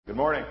Good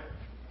morning.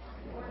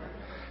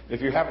 If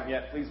you haven't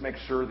yet, please make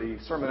sure the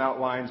sermon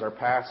outlines are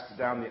passed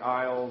down the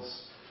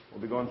aisles. We'll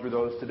be going through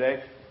those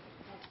today.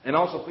 And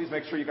also, please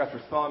make sure you got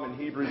your thumb in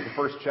Hebrews, the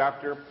first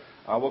chapter.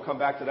 We'll come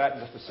back to that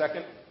in just a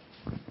second.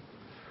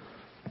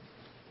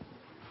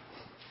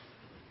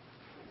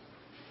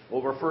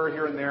 We'll refer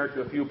here and there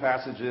to a few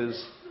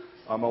passages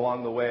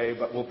along the way,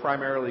 but we'll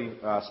primarily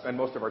spend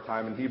most of our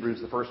time in Hebrews,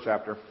 the first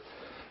chapter.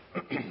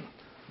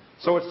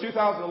 So it's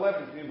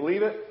 2011. Can you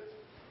believe it?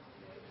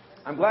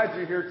 I'm glad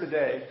you're here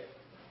today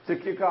to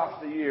kick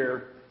off the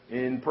year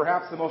in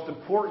perhaps the most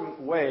important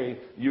way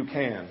you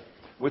can,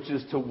 which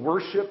is to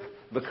worship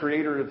the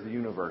Creator of the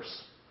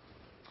universe.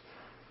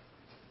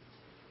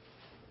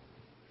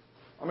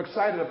 I'm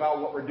excited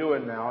about what we're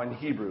doing now in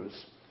Hebrews.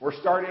 We're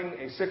starting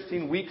a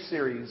 16-week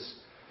series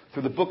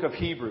through the book of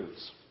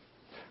Hebrews.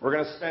 We're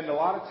going to spend a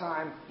lot of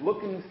time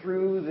looking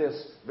through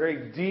this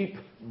very deep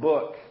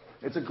book.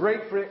 It's a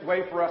great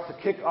way for us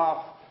to kick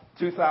off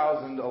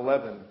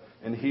 2011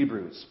 in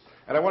Hebrews.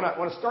 And I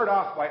want to start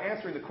off by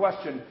answering the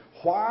question,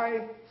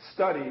 why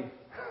study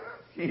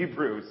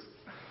Hebrews?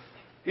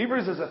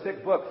 Hebrews is a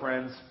thick book,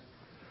 friends.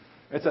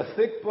 It's a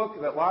thick book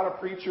that a lot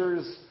of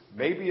preachers,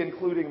 maybe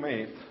including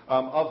me,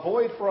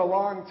 avoid for a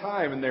long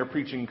time in their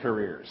preaching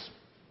careers.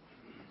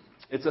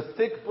 It's a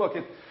thick book.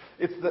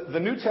 It's the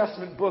New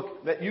Testament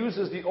book that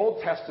uses the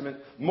Old Testament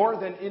more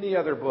than any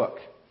other book.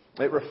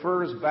 It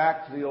refers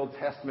back to the Old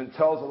Testament,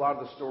 tells a lot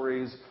of the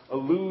stories,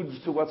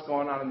 alludes to what's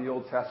going on in the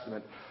Old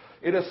Testament.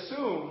 It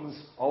assumes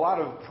a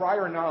lot of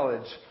prior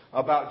knowledge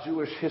about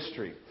Jewish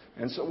history.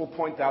 And so we'll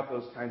point out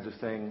those kinds of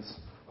things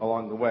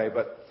along the way.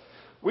 But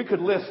we could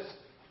list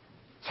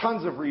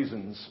tons of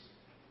reasons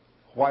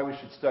why we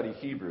should study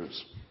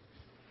Hebrews.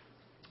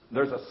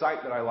 There's a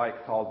site that I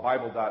like called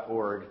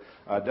Bible.org,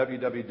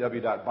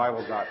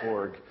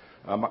 www.bible.org.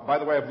 By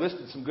the way, I've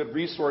listed some good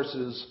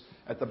resources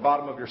at the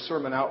bottom of your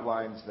sermon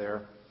outlines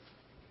there.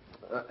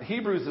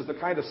 Hebrews is the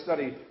kind of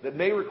study that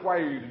may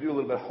require you to do a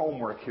little bit of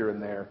homework here and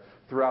there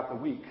throughout the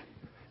week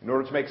in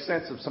order to make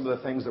sense of some of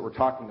the things that we're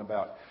talking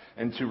about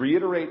and to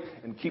reiterate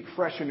and keep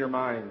fresh in your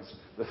minds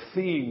the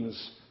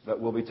themes that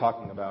we'll be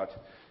talking about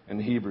in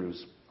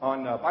Hebrews.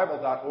 On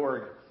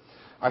Bible.org,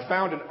 I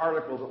found an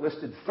article that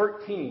listed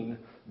 13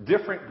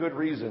 different good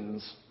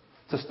reasons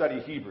to study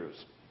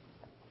Hebrews.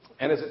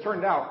 And as it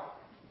turned out,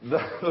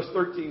 those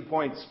 13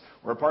 points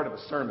were a part of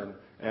a sermon.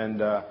 And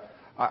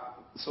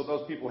so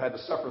those people had to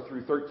suffer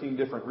through 13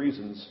 different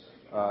reasons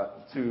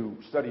to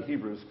study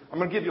Hebrews. I'm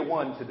going to give you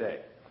one today.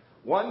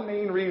 One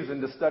main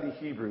reason to study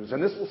Hebrews.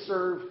 And this will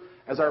serve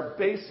as our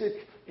basic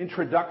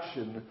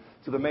introduction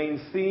to the main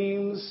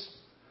themes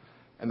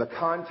and the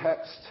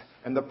context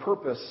and the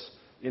purpose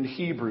in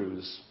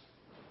Hebrews.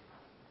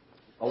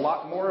 A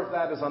lot more of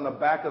that is on the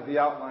back of the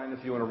outline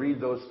if you want to read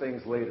those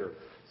things later.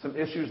 Some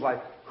issues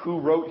like who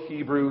wrote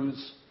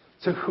Hebrews,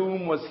 to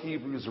whom was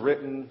Hebrews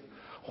written,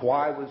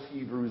 why was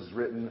Hebrews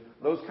written,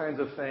 those kinds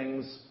of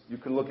things you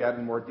can look at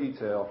in more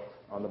detail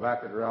on the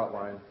back of your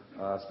outline,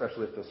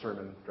 especially if the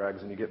sermon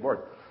drags and you get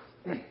bored.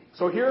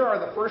 So here are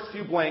the first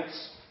few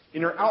blanks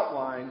in your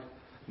outline.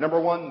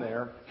 Number one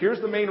there. Here's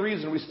the main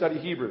reason we study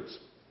Hebrews.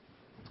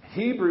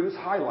 Hebrews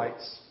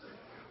highlights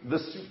the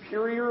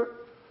superior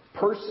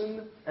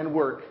person and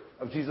work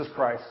of Jesus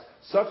Christ,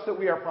 such that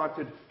we are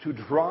prompted to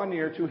draw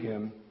near to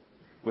Him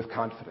with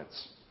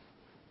confidence.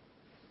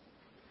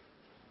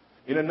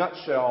 In a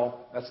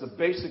nutshell, that's the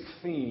basic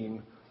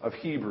theme of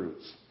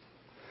Hebrews.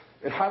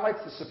 It highlights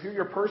the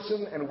superior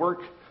person and work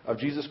of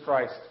Jesus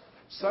Christ,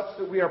 such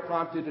that we are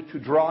prompted to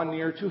draw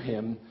near to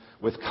Him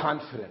with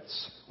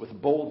confidence, with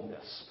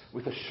boldness,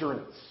 with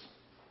assurance.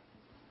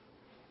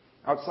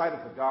 Outside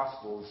of the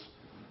Gospels,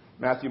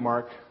 Matthew,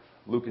 Mark,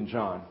 Luke, and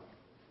John,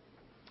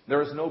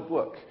 there is no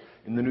book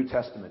in the New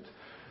Testament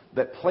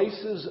that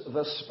places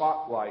the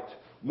spotlight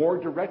more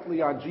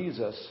directly on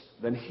Jesus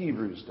than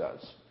Hebrews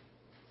does.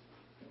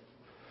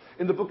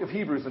 In the book of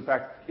Hebrews, in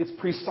fact, it's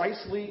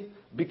precisely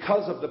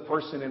because of the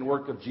person and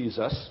work of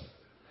Jesus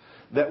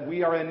that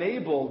we are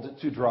enabled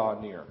to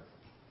draw near.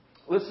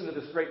 Listen to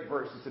this great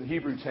verse. It's in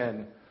Hebrew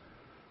 10,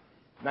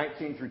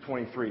 19 through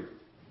 23.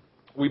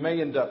 We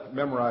may end up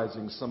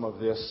memorizing some of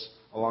this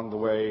along the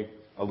way,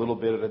 a little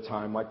bit at a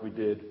time, like we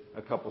did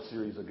a couple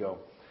series ago.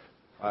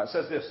 It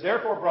says this,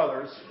 "Therefore,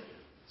 brothers,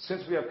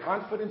 since we have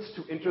confidence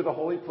to enter the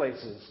holy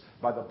places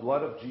by the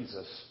blood of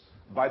Jesus,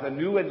 by the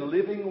new and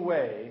living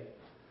way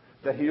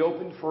that He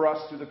opened for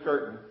us through the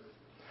curtain,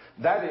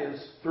 that is,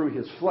 through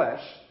His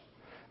flesh,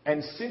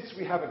 and since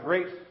we have a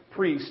great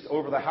priest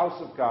over the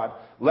house of God,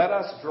 let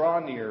us draw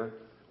near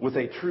with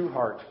a true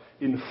heart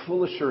in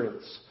full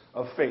assurance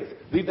of faith."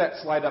 Leave that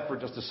slide up for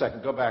just a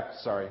second. Go back,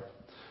 sorry.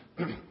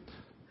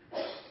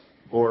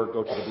 Or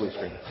go to the blue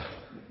screen.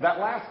 That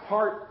last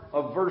part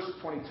of verse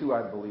 22,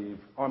 I believe.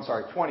 Oh, I'm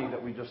sorry, 20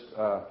 that we just...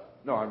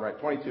 no, I'm right,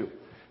 22.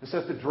 It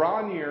says to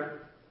draw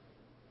near...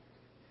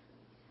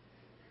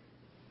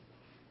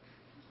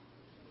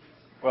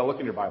 Well,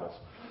 look in your Bibles,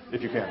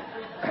 if you can.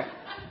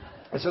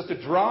 It says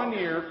to draw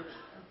near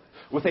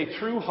with a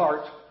true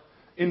heart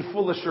in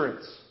full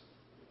assurance.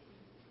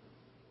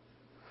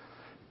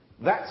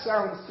 That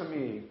sounds to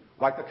me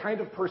like the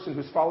kind of person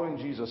who's following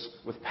Jesus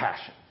with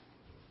passion.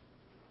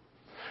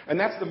 And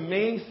that's the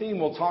main theme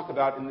we'll talk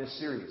about in this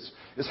series,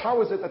 is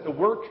how is it that the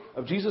work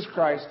of Jesus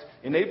Christ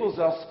enables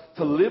us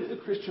to live the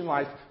Christian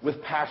life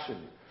with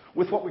passion,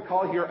 with what we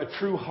call here a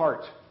true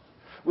heart,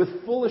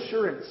 with full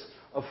assurance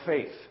of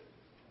faith.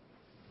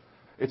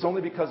 It's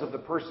only because of the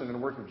person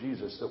and work of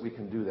Jesus that we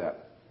can do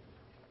that.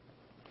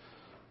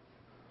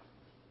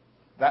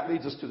 That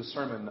leads us to the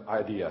sermon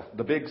idea,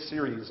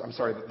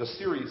 the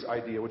series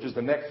idea, which is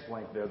the next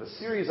blank there. The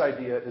series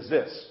idea is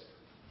this.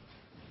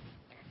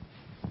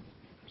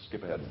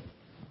 Skip ahead.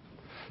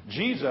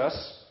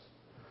 Jesus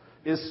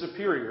is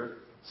superior,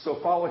 so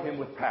follow him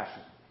with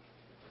passion.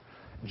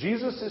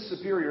 Jesus is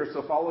superior,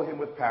 so follow him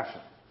with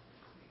passion.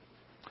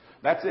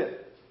 That's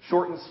it.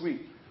 Short and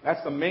sweet.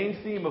 That's the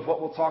main theme of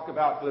what we'll talk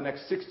about for the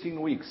next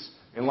 16 weeks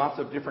in lots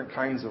of different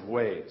kinds of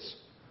ways.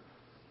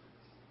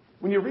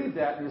 When you read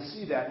that and you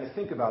see that and you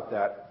think about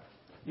that,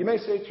 you may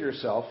say to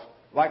yourself,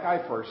 like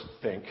I first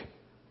think,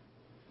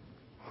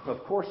 of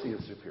course he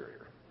is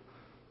superior.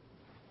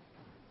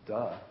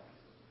 Duh.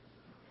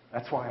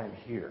 That's why I'm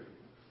here.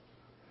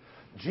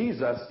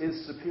 Jesus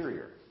is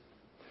superior.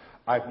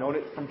 I've known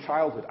it from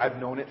childhood. I've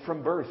known it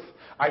from birth.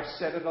 I've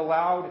said it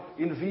aloud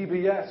in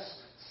VBS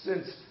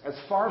since as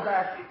far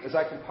back as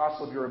I can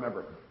possibly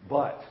remember.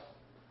 But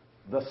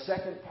the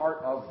second part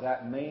of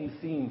that main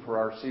theme for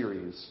our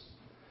series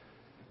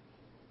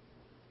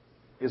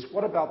is,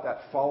 what about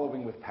that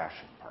following with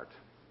passion part?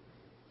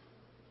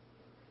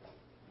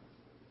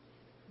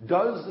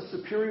 Does the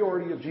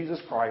superiority of Jesus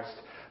Christ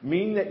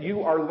mean that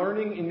you are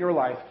learning in your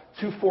life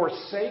to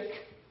forsake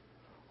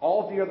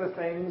all the other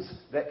things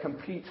that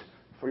compete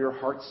for your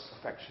heart's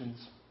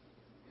affections?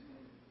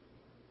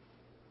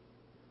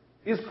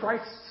 Is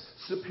Christ's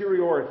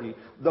superiority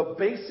the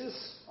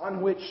basis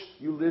on which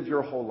you live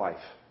your whole life?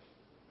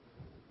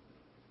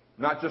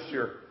 Not just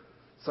your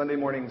Sunday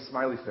morning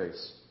smiley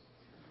face,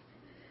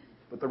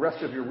 but the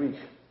rest of your week.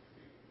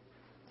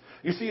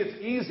 You see,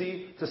 it's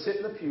easy to sit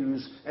in the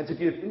pews and to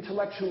give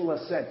intellectual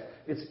assent.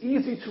 It's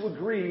easy to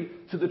agree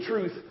to the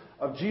truth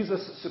of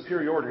Jesus'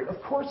 superiority.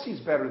 Of course he's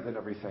better than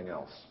everything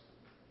else.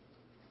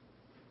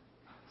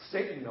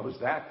 Satan knows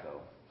that,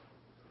 though.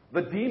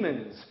 The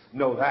demons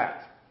know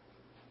that.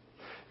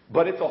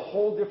 But it's a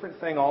whole different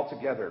thing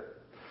altogether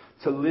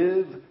to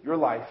live your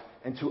life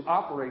and to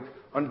operate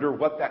under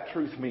what that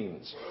truth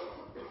means,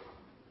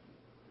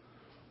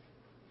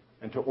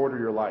 and to order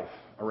your life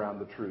around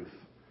the truth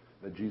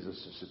that Jesus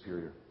is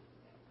superior.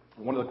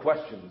 One of the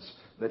questions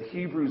that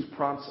Hebrews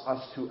prompts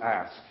us to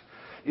ask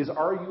is,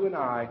 are you and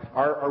I,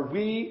 are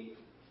we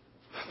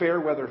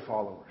fair weather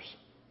followers?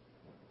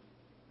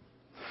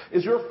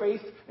 Is your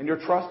faith and your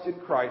trust in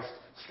Christ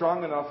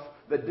strong enough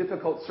that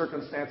difficult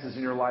circumstances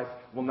in your life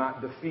will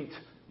not defeat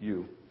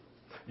you?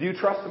 Do you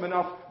trust him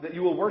enough that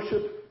you will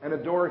worship and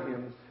adore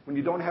him when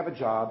you don't have a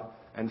job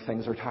and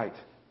things are tight?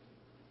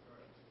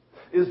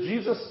 Is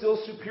Jesus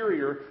still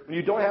superior when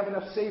you don't have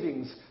enough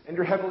savings and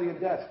you're heavily in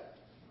debt?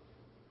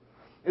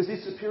 Is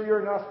he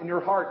superior enough in your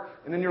heart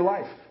and in your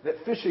life that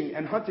fishing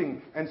and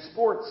hunting and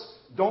sports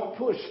don't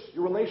push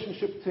your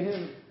relationship to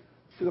him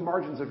to the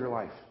margins of your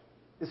life?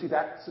 Is he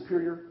that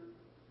superior?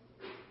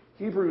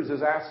 Hebrews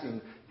is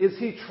asking, is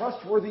he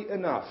trustworthy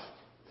enough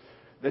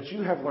that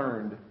you have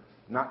learned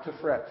not to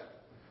fret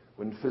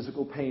when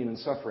physical pain and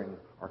suffering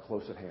are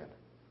close at hand?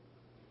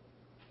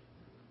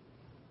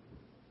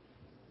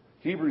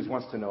 Hebrews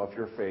wants to know if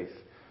your faith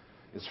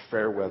is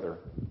fair weather,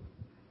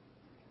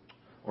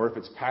 or if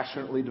it's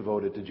passionately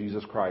devoted to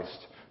Jesus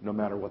Christ, no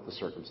matter what the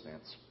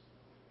circumstance.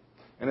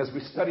 And as we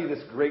study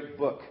this great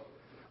book,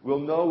 we'll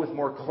know with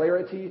more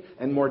clarity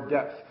and more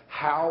depth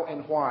how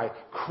and why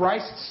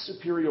Christ's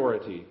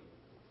superiority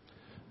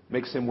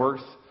makes him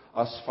worth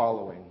us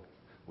following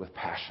with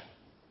passion.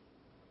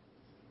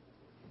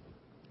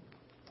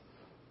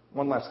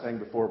 One last thing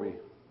before we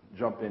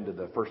jump into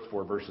the first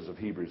 4 verses of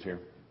Hebrews here.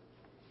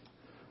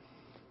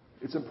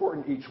 It's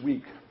important each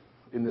week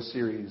in this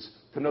series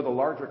to know the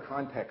larger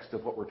context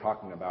of what we're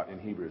talking about in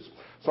Hebrews.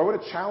 So I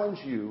want to challenge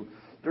you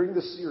during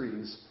this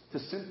series to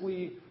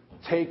simply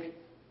take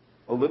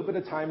a little bit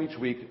of time each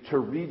week to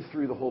read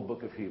through the whole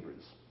book of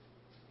Hebrews.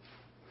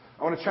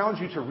 I want to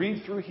challenge you to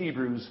read through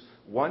Hebrews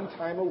one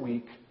time a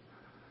week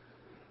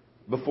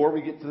before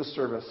we get to the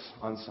service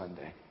on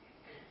Sunday.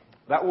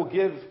 That will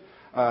give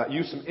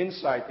you some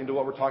insight into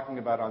what we're talking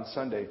about on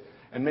Sunday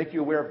and make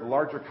you aware of the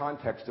larger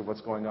context of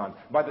what's going on.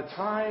 By the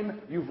time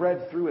you've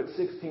read through it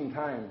 16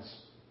 times,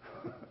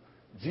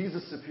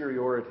 Jesus'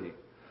 superiority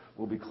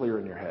will be clear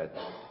in your head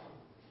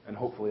and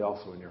hopefully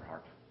also in your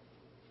heart.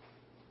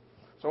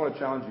 So I want to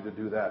challenge you to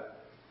do that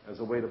as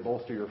a way to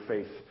bolster your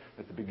faith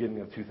at the beginning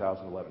of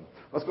 2011.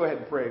 Let's go ahead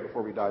and pray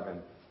before we dive in.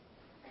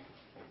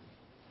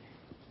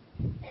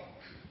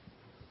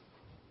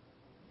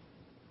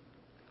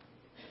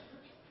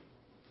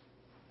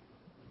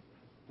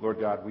 Lord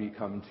God, we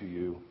come to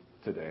you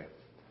today,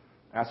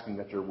 asking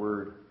that your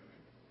word,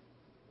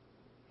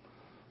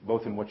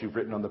 both in what you've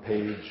written on the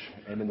page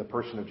and in the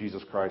person of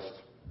Jesus Christ,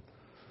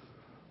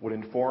 would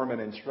inform and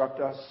instruct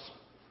us,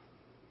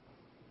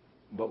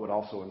 but would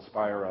also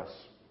inspire us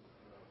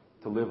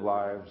to live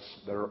lives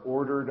that are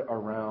ordered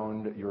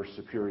around your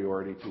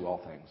superiority to all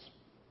things.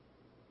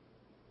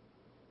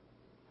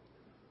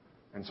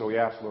 And so we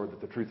ask, Lord, that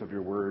the truth of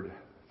your word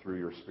through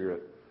your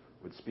Spirit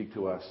would speak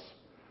to us,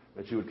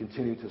 that you would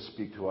continue to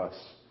speak to us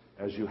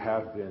as you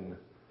have been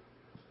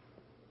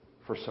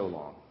for so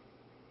long.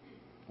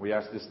 We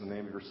ask this in the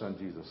name of your Son,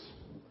 Jesus.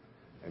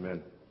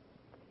 Amen.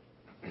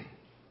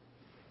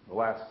 The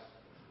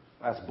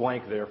last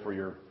blank there for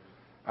your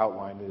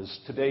outline is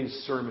today's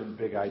sermon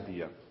big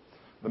idea.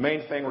 The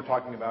main thing we're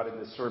talking about in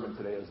this sermon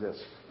today is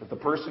this: that the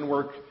person,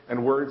 work,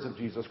 and words of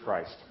Jesus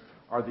Christ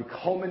are the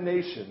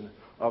culmination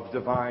of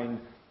divine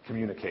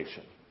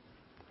communication.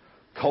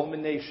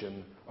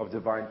 Culmination of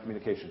divine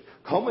communication.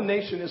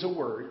 Culmination is a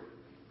word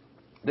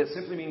that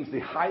simply means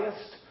the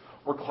highest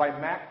or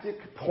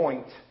climactic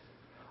point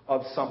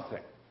of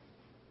something,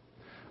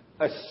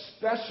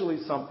 especially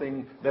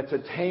something that's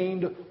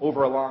attained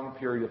over a long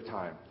period of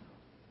time.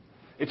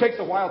 It takes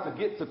a while to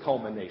get to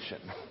culmination.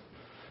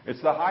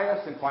 It's the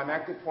highest and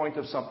climactic point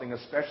of something,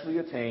 especially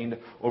attained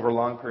over a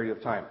long period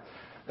of time.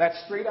 That's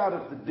straight out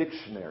of the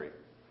dictionary.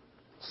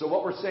 So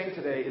what we're saying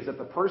today is that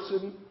the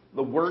person,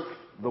 the work,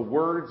 the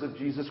words of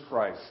Jesus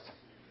Christ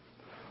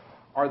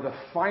are the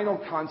final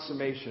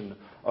consummation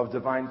of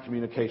divine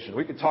communication.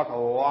 We could talk a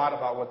lot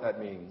about what that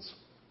means.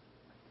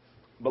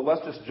 But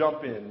let's just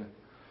jump in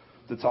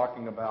to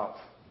talking about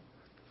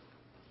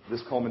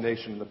this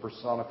culmination, the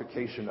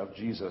personification of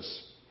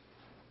Jesus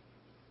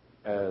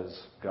as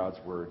God's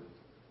Word.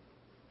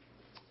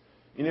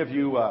 Any of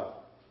you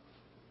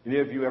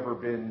ever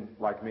been,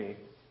 like me,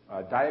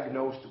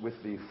 diagnosed with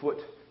the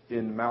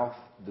foot-in-mouth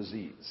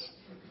disease?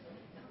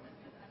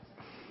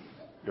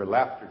 Your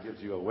laughter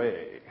gives you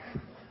away.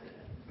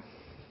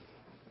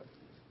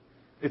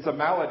 It's a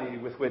malady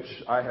with which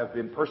I have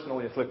been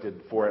personally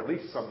afflicted for at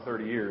least some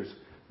 30 years,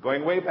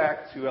 going way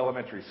back to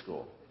elementary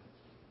school.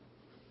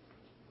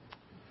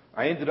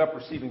 I ended up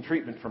receiving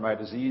treatment for my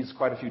disease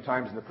quite a few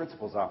times in the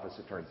principal's office,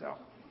 it turns out.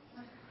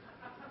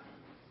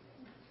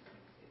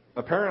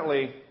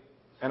 Apparently,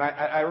 and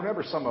I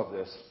remember some of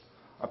this,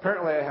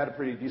 apparently I had a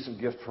pretty decent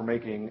gift for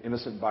making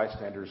innocent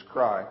bystanders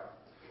cry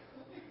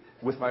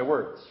with my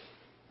words.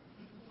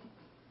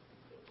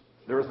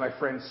 There was my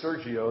friend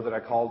Sergio that I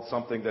called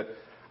something that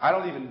I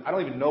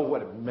don't even know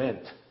what it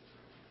meant,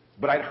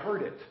 but I'd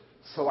heard it,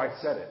 so I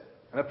said it.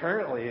 And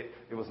apparently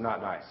it was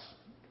not nice.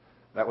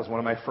 That was one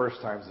of my first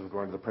times of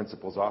going to the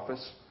principal's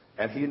office,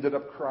 and he ended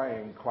up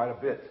crying quite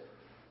a bit.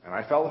 And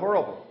I felt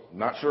horrible.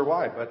 Not sure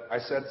why, but I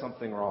said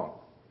something wrong.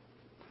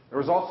 There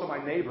was also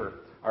my neighbor.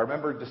 I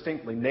remember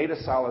distinctly, Nada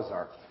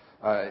Salazar.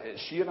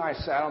 She and I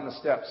sat on the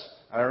steps,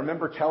 and I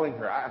remember telling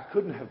her, I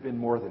couldn't have been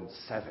more than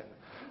 7.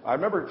 I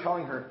remember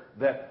telling her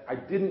that I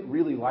didn't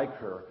really like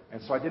her,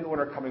 and so I didn't want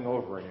her coming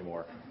over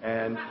anymore.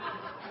 And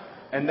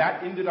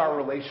that ended our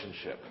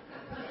relationship.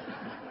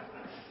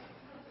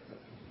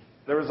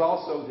 There was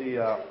also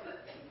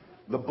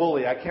the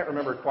bully. I can't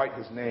remember quite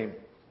his name.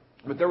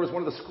 But there was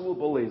one of the school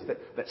bullies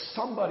that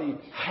somebody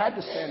had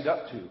to stand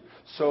up to.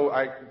 So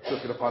I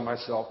took it upon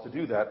myself to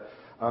do that.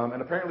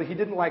 And apparently he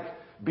didn't like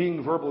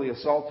being verbally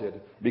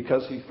assaulted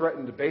because he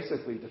threatened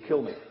basically to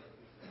kill me.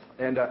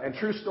 And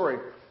true story,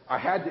 I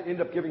had to end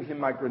up giving him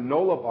my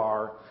granola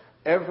bar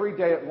every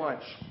day at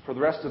lunch for the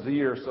rest of the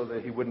year so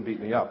that he wouldn't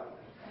beat me up.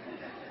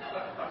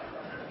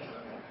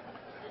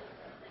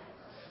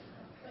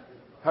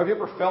 Have you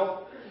ever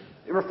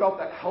felt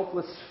that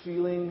helpless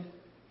feeling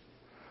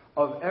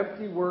of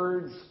empty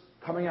words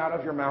coming out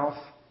of your mouth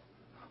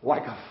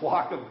like a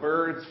flock of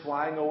birds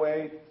flying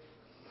away,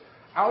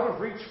 out of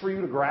reach for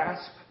you to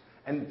grasp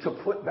and to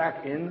put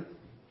back in?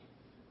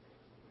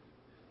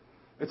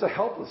 It's a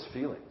helpless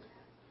feeling.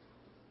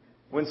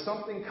 When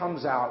something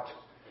comes out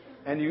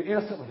and you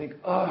instantly think,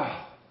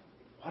 ugh,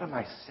 what am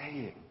I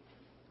saying?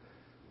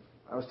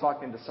 I was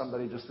talking to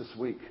somebody just this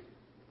week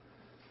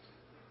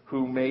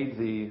who made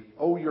the,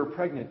 oh, you're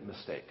pregnant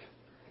mistake.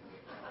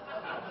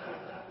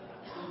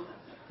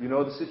 You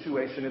know the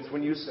situation. It's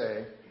when you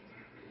say,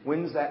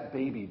 when's that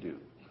baby due?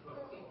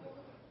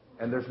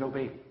 And there's no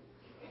baby.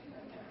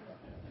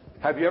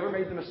 Have you ever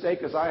made the mistake,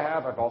 as I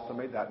have? I've also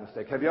made that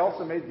mistake. Have you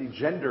also made the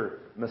gender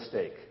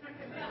mistake?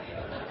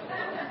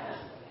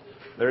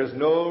 There is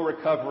no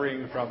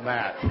recovering from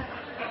that.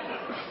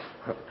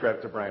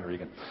 Credit to Brian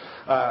Regan.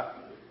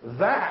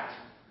 That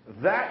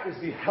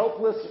is the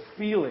helpless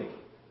feeling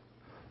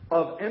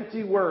of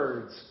empty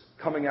words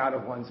coming out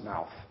of one's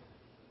mouth.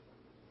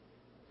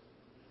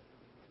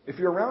 If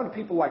you're around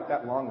people like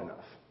that long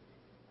enough,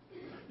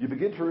 you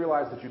begin to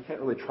realize that you can't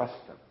really trust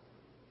them.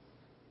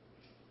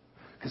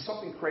 Because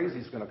something crazy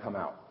is going to come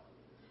out.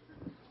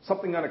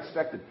 Something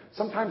unexpected.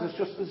 Sometimes it's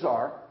just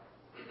bizarre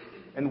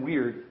and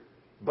weird,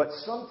 but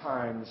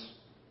sometimes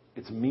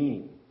it's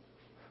mean.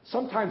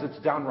 Sometimes it's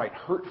downright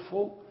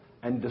hurtful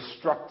and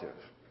destructive.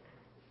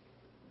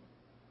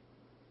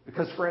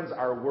 Because, friends,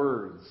 our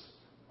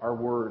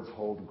words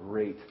hold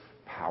great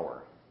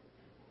power.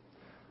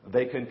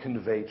 They can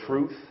convey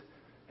truth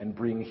and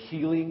bring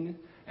healing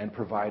and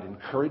provide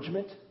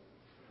encouragement,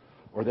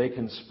 or they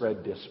can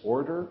spread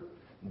disorder,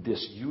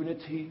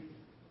 disunity,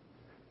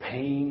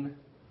 pain,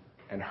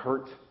 and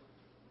hurt.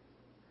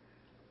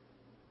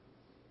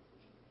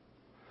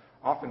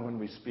 Often when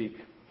we speak,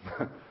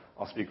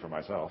 I'll speak for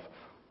myself,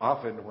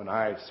 often when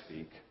I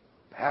speak,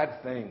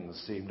 bad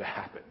things seem to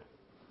happen.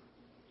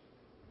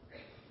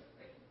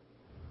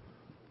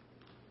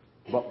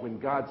 But when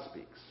God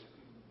speaks,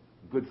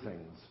 good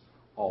things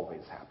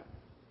always happen.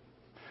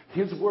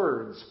 His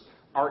words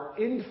are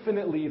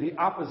infinitely the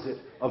opposite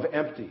of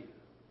empty.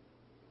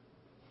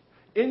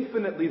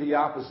 Infinitely the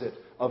opposite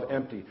of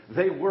empty.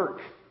 They work.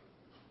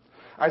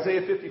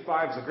 Isaiah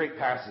 55 is a great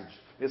passage.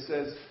 It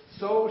says,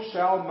 "So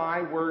shall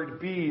my word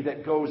be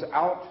that goes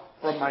out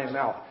from my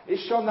mouth. It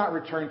shall not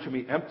return to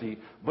me empty,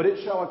 but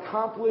it shall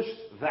accomplish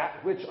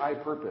that which I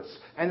purpose,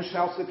 and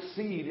shall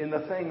succeed in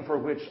the thing for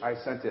which I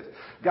sent it."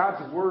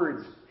 God's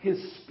words,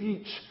 His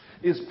speech,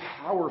 is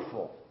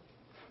powerful.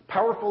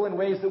 Powerful in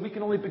ways that we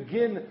can only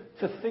begin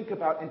to think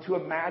about and to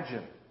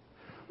imagine.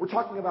 We're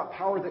talking about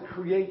power that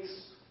creates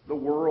the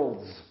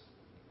worlds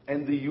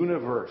and the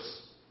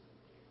universe.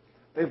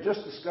 They've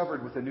just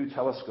discovered with a new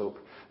telescope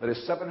that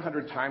is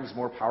 700 times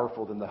more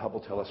powerful than the Hubble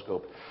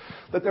telescope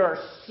that there are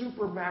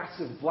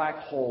supermassive black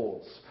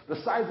holes, the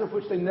size of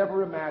which they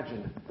never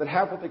imagined, that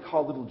have what they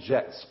call little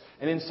jets.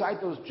 And inside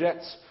those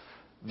jets,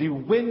 the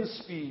wind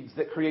speeds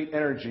that create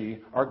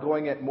energy are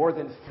going at more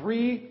than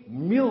 3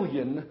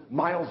 million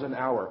miles an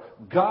hour.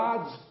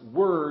 God's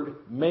word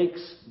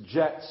makes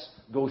jets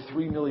go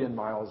 3 million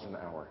miles an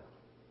hour.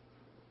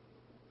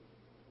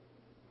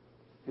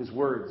 His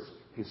words,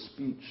 His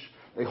speech,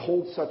 they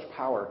hold such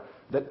power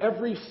that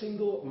every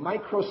single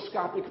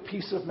microscopic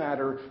piece of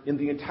matter in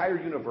the entire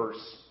universe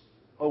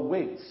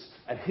awaits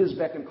at His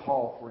beck and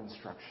call for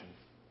instruction.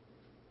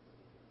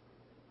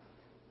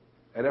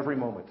 At every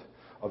moment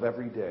of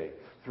every day,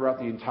 throughout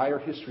the entire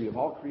history of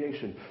all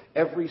creation,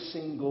 every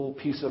single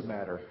piece of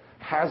matter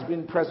has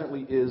been,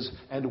 presently is,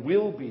 and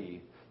will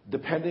be,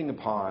 depending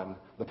upon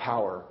the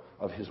power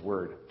of His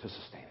word to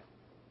sustain it.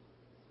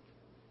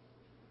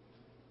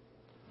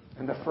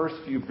 And the first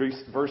few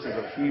verses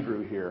of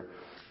Hebrew here,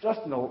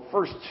 just in the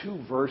first 2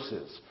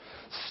 verses,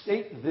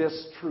 state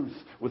this truth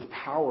with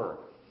power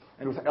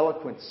and with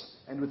eloquence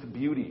and with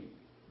beauty.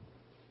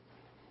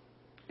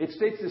 It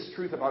states this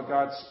truth about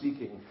God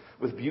speaking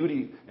with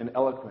beauty and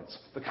eloquence,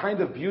 the kind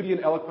of beauty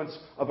and eloquence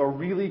of a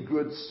really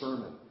good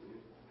sermon.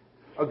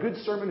 A good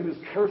sermon whose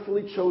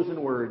carefully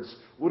chosen words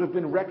would have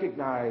been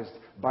recognized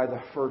by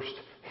the first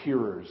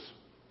hearers.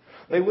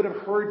 They would have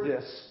heard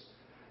this,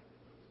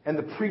 and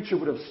the preacher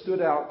would have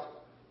stood out,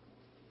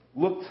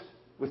 looked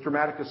with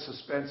dramatic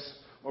suspense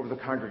over the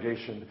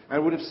congregation,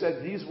 and would have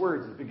said these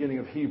words at the beginning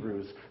of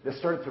Hebrews that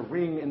started to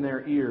ring in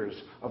their ears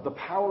of the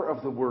power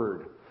of the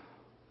word,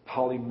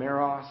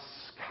 polymeros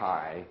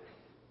kai,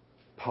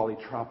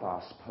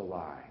 polytropos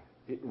palai.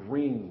 It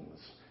rings,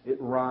 it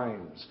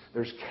rhymes,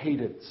 there's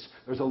cadence,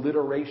 there's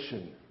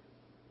alliteration.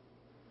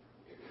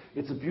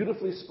 It's a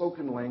beautifully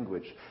spoken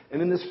language.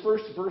 And in this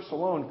first verse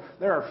alone,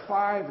 there are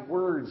 5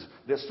 words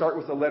that start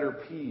with the letter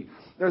P.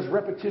 There's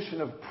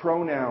repetition of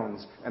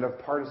pronouns and of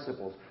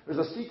participles. There's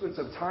a sequence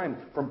of time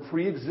from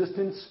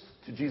pre-existence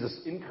to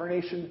Jesus'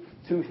 incarnation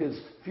to His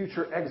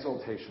future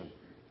exaltation.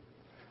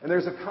 And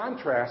there's a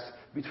contrast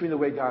between the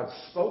way God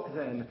spoke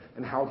then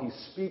and how He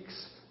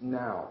speaks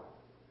now.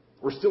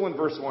 We're still in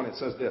verse 1. It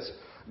says this: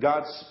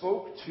 God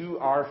spoke to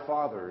our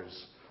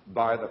fathers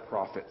by the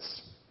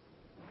prophets.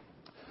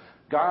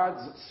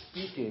 God's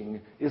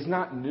speaking is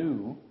not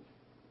new.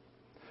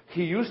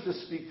 He used to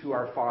speak to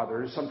our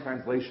fathers. Some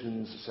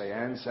translations say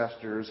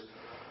ancestors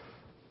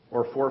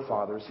or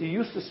forefathers. He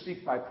used to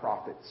speak by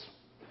prophets,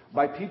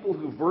 by people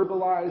who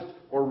verbalized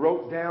or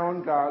wrote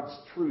down God's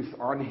truth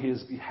on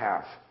His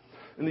behalf.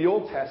 In the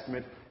Old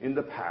Testament, in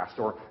the past,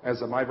 or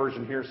as my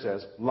version here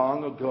says,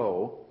 long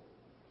ago,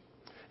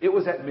 it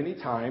was at many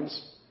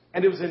times,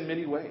 and it was in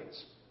many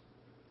ways.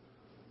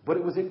 But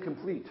it was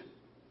incomplete.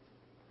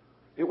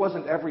 It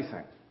wasn't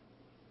everything.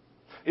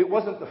 It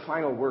wasn't the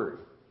final word.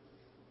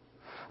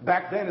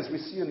 Back then, as we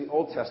see in the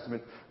Old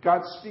Testament,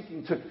 God's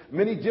speaking took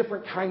many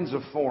different kinds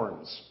of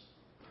forms.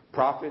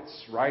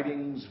 Prophets,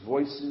 writings,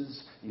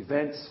 voices,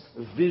 events,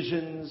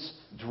 visions,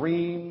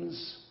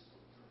 dreams,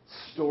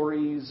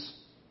 stories.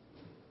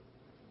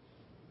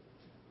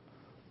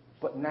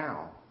 But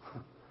now,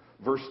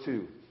 verse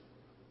 2,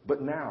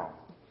 but now,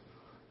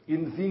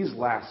 in these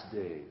last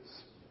days,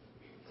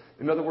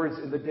 in other words,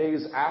 in the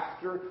days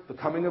after the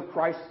coming of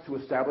Christ to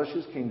establish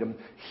His kingdom,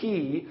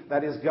 He,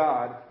 that is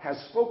God, has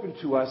spoken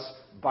to us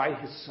by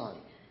His Son.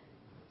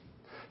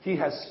 He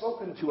has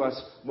spoken to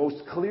us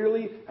most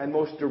clearly and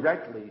most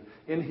directly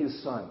in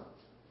His Son.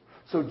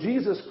 So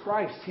Jesus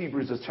Christ,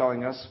 Hebrews is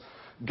telling us,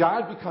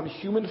 God become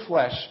human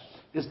flesh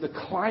is the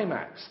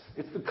climax.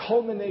 It's the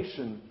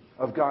culmination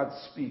of God's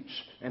speech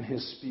and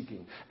His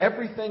speaking.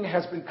 Everything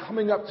has been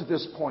coming up to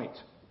this point.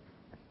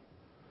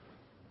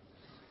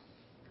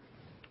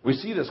 We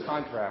see this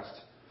contrast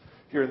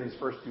here in these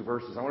first two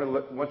verses. I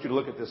want you to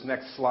look at this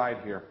next slide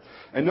here.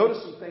 And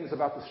notice some things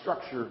about the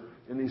structure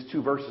in these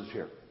two verses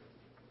here.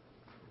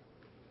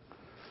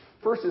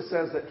 First it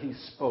says that he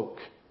spoke.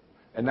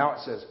 And now it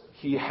says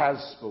he has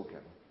spoken.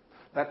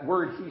 That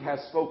word he has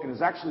spoken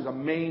is actually the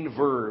main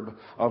verb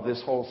of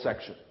this whole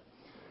section.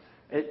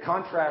 It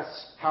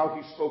contrasts how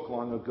he spoke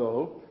long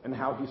ago and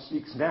how he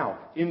speaks now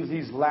in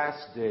these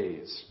last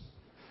days.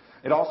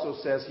 It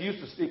also says he used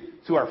to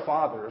speak to our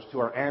fathers, to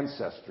our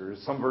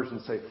ancestors. Some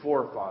versions say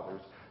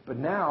forefathers. But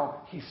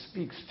now he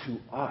speaks to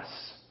us.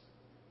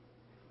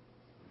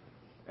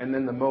 And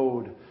then the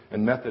mode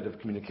and method of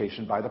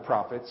communication by the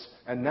prophets,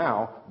 and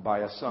now by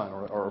a son,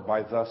 or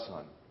by the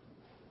Son.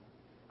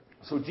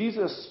 So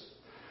Jesus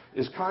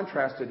is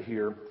contrasted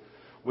here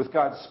with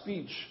God's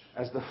speech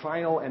as the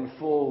final and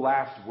full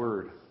last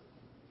word.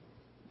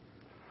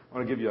 I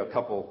want to give you a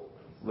couple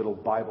little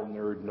Bible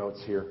nerd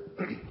notes here.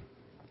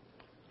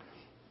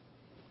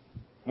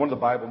 One of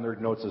the Bible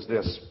nerd notes is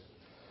this.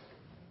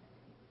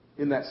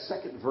 In that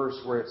second verse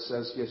where it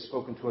says he has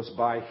spoken to us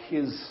by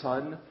his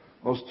Son,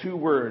 those two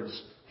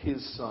words,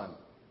 his Son.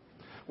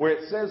 Where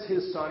it says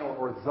his Son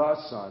or the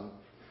Son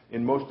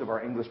in most of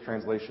our English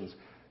translations,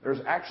 there's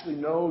actually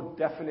no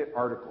definite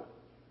article.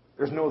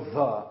 There's no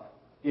the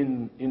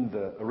in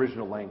the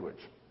original language.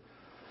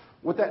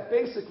 What that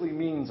basically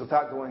means,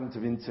 without going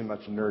into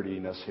much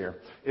nerdiness here,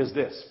 is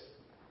this.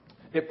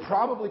 It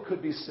probably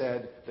could be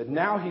said that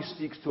now he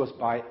speaks to us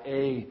by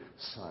a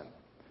Son.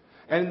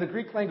 And in the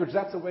Greek language,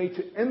 that's a way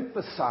to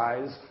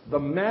emphasize the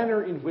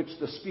manner in which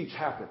the speech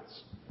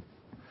happens.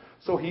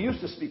 So he used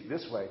to speak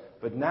this way,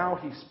 but now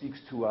he speaks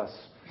to us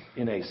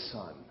in a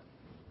Son.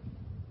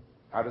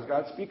 How does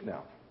God speak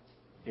now?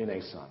 In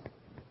a Son.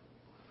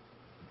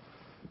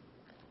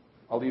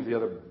 I'll leave the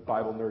other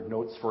Bible nerd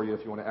notes for you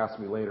if you want to ask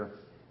me later.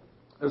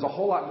 There's a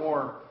whole lot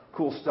more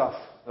cool stuff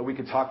that we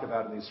could talk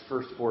about in these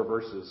first four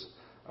verses.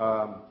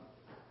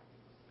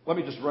 Let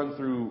me just run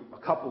through a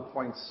couple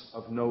points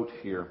of note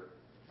here.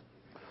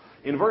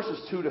 In verses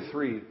 2 to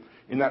 3,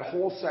 in that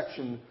whole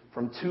section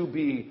from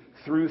 2b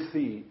through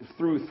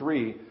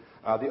 3,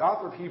 the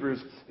author of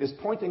Hebrews is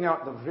pointing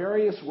out the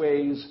various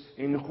ways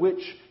in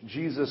which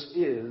Jesus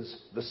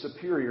is the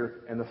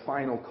superior and the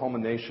final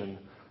culmination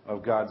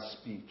of God's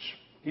speech.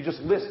 He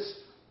just lists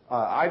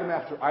item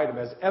after item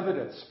as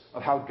evidence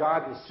of how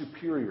God is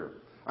superior.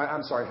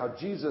 How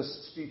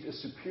Jesus' speech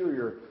is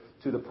superior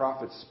to the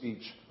prophet's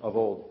speech of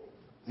old.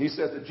 He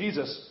says that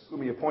Jesus,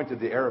 whom he appointed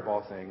the heir of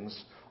all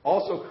things,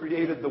 also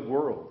created the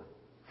world.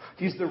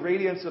 He's the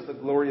radiance of the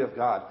glory of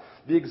God,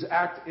 the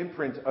exact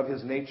imprint of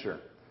his nature.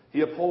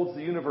 He upholds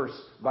the universe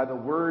by the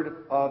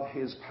word of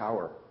his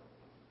power.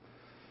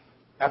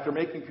 After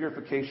making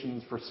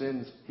purifications for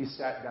sins, he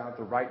sat down at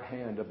the right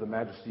hand of the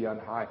Majesty on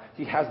high.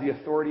 He has the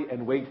authority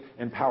and weight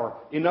and power.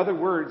 In other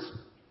words,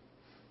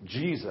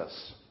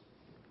 Jesus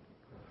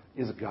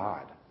is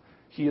God.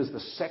 He is the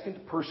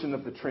second person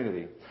of the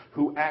Trinity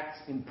who acts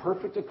in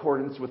perfect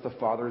accordance with the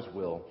Father's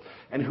will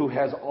and who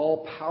has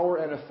all power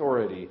and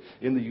authority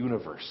in the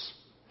universe.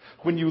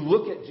 When you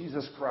look at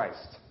Jesus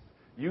Christ,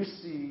 you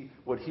see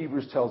what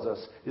Hebrews tells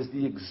us is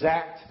the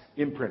exact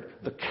imprint,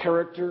 the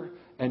character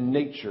and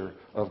nature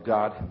of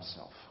God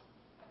himself.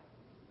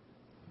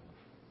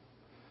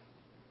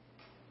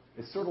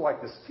 It's sort of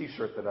like this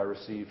t-shirt that I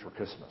received for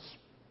Christmas.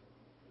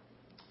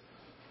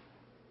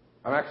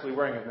 I'm actually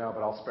wearing it now,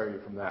 but I'll spare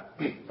you from that.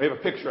 I have a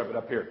picture of it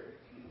up here.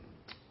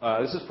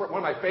 This is one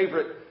of my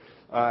favorite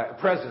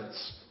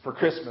presents for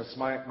Christmas.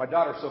 My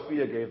daughter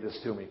Sophia gave this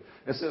to me.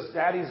 It says,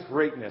 "Daddy's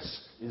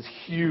greatness is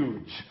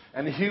huge."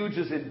 And huge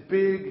is in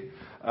big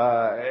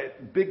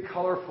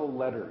colorful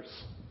letters.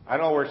 I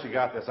don't know where she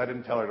got this. I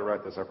didn't tell her to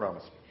write this, I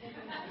promise.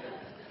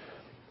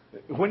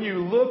 When you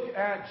look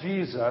at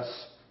Jesus,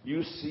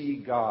 you see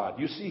God.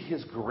 You see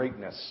his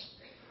greatness.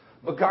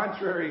 But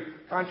contrary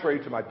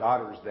to my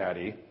daughter's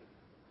daddy,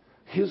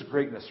 his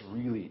greatness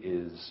really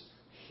is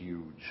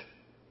huge.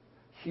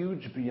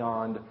 Huge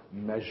beyond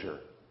measure.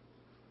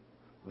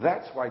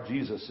 That's why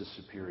Jesus is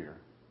superior.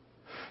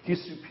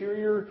 He's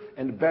superior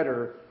and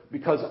better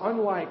because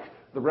unlike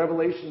the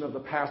revelation of the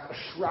past, a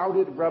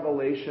shrouded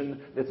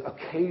revelation that's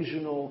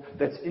occasional,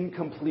 that's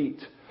incomplete,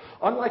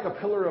 unlike a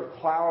pillar of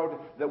cloud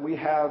that we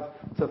have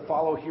to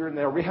follow here and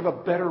there, we have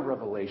a better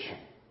revelation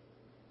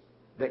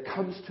that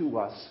comes to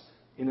us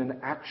in an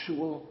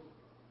actual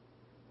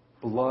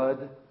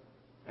blood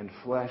and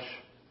flesh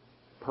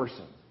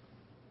person.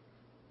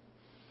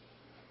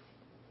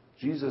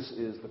 Jesus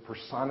is the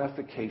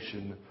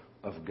personification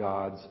of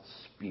God's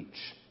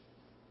speech.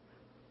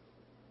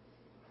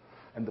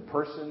 And the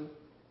person,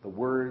 the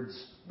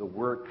words, the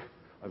work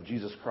of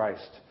Jesus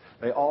Christ,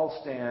 they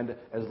all stand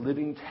as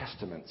living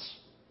testaments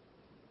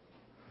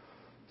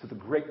to the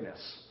greatness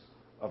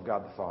of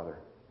God the Father.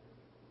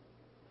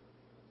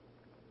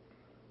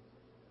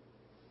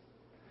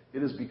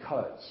 It is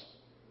because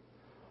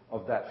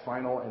of that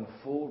final and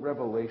full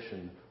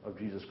revelation of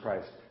Jesus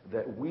Christ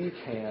that we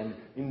can,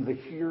 in the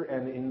here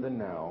and in the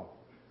now,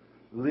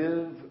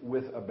 live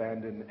with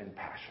abandon and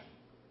passion.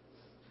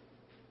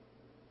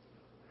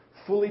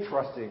 Fully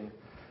trusting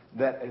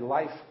that a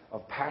life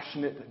of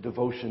passionate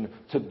devotion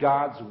to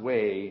God's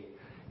way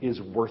is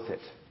worth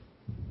it.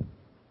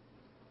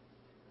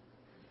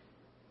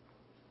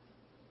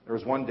 There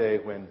was one day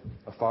when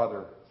a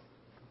father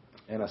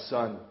and a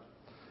son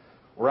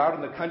were out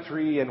in the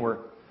country and were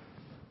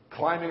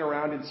climbing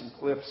around in some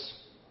cliffs.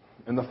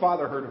 And the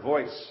father heard a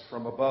voice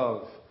from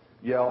above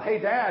yell, "Hey,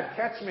 Dad,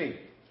 catch me!"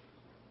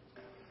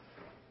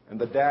 And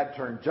the dad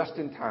turned just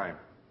in time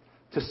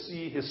to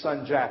see his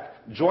son Jack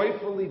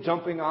joyfully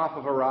jumping off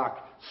of a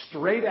rock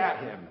straight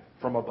at him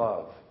from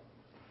above.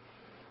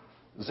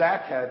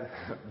 Zach had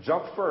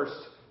jumped first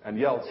and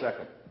yelled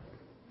second.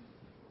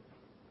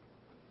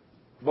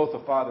 Both the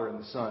father and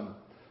the son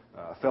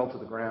fell to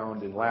the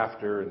ground in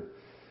laughter, and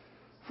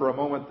for a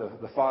moment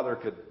the father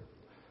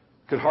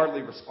could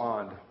hardly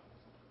respond.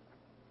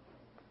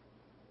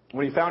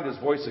 When he found his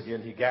voice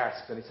again, he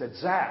gasped and he said,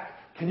 "Zach,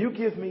 can you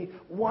give me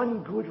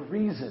one good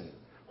reason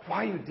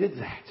why you did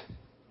that?"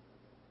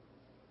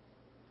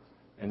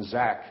 And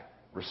Zach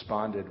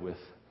responded with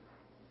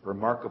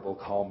remarkable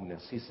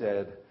calmness. He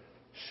said,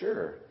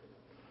 "Sure,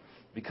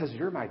 because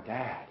you're my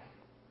dad."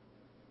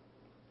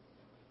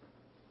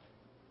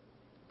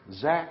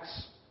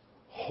 Zach's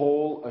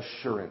whole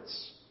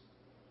assurance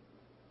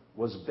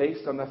was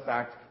based on the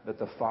fact that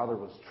the father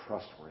was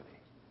trustworthy.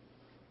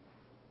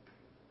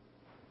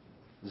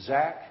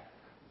 Zach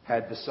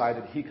had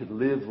decided he could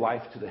live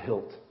life to the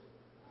hilt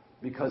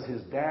because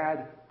his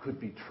dad could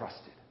be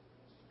trusted.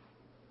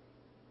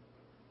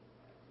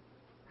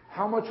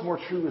 How much more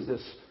true is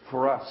this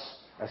for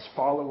us as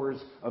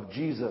followers of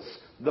Jesus,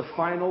 the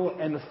final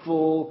and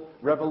full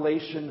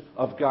revelation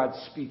of God's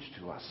speech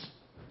to us?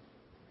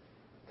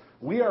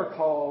 We are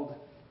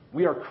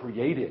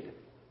created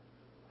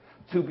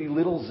to be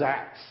little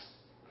Zachs,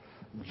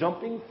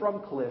 jumping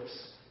from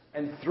cliffs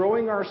and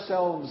throwing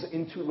ourselves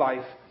into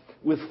life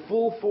with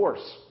full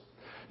force,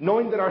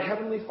 knowing that our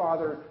Heavenly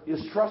Father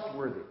is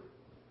trustworthy.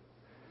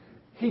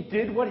 He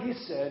did what He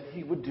said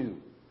He would do.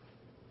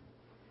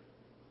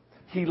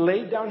 He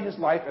laid down His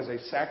life as a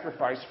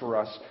sacrifice for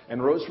us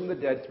and rose from the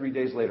dead 3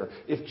 days later.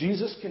 If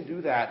Jesus can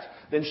do that,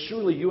 then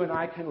surely you and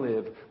I can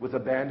live with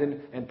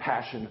abandon and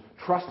passion,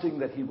 trusting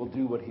that He will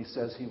do what He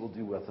says He will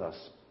do with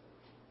us.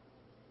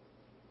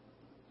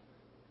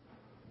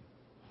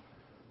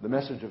 The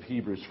message of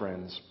Hebrews,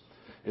 friends,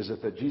 is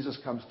that Jesus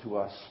comes to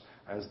us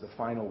as the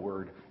final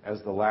word,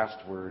 as the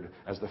last word,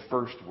 as the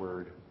first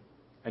word,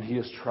 and He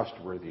is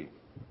trustworthy.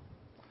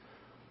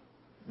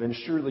 Then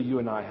surely you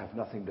and I have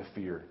nothing to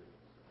fear.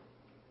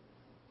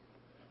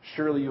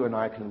 Surely you and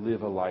I can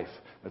live a life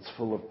that's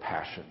full of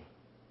passion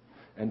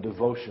and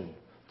devotion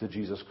to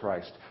Jesus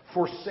Christ,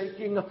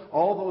 forsaking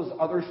all those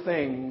other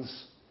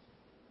things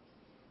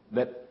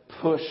that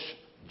push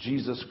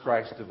Jesus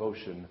Christ's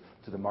devotion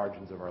to the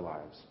margins of our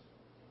lives.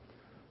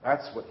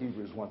 That's what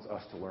Hebrews wants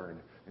us to learn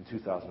in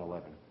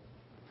 2011.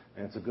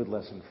 And it's a good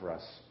lesson for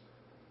us.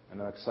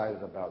 And I'm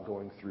excited about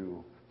going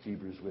through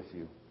Hebrews with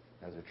you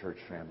as a church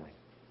family.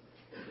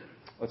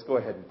 Let's go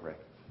ahead and pray.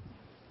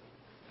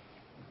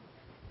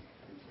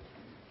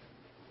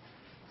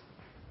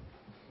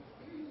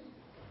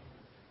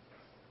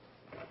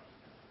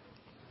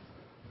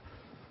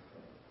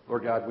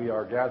 Lord God, we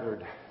are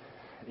gathered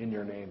in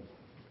your name,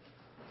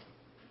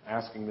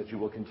 asking that you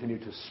will continue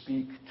to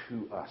speak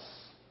to us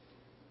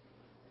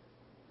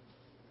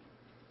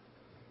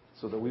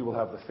so that we will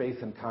have the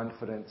faith and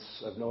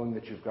confidence of knowing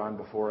that you've gone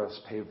before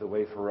us, paved the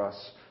way for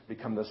us,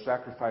 become the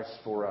sacrifice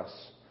for us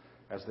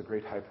as the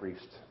great high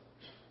priest,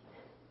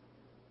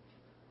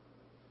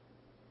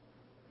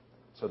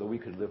 so that we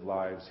could live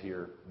lives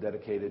here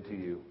dedicated to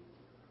you,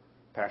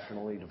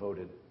 passionately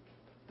devoted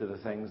to the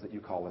things that you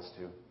call us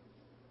to,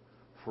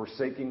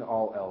 forsaking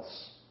all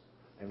else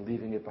and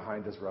leaving it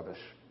behind as rubbish,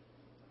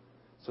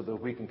 so that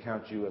we can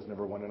count you as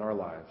number one in our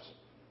lives.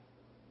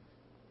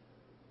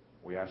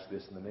 We ask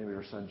this in the name of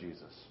your Son,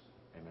 Jesus.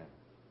 Amen.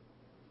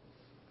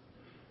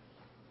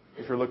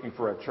 If you're looking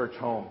for a church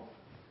home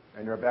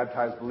and you're a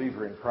baptized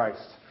believer in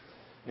Christ,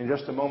 in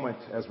just a moment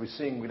as we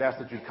sing, we'd ask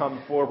that you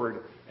come forward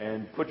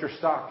and put your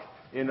stock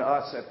in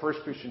us at First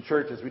Christian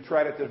Church as we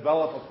try to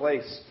develop a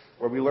place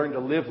where we learn to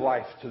live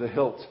life to the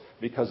hilt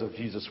because of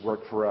Jesus' work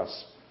for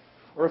us.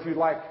 Or if you'd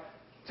like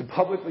to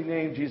publicly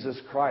name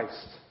Jesus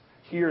Christ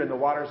here in the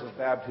waters of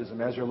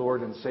baptism as your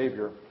Lord and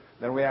Savior,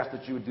 then we ask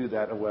that you would do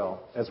that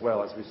as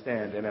well as we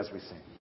stand and as we sing.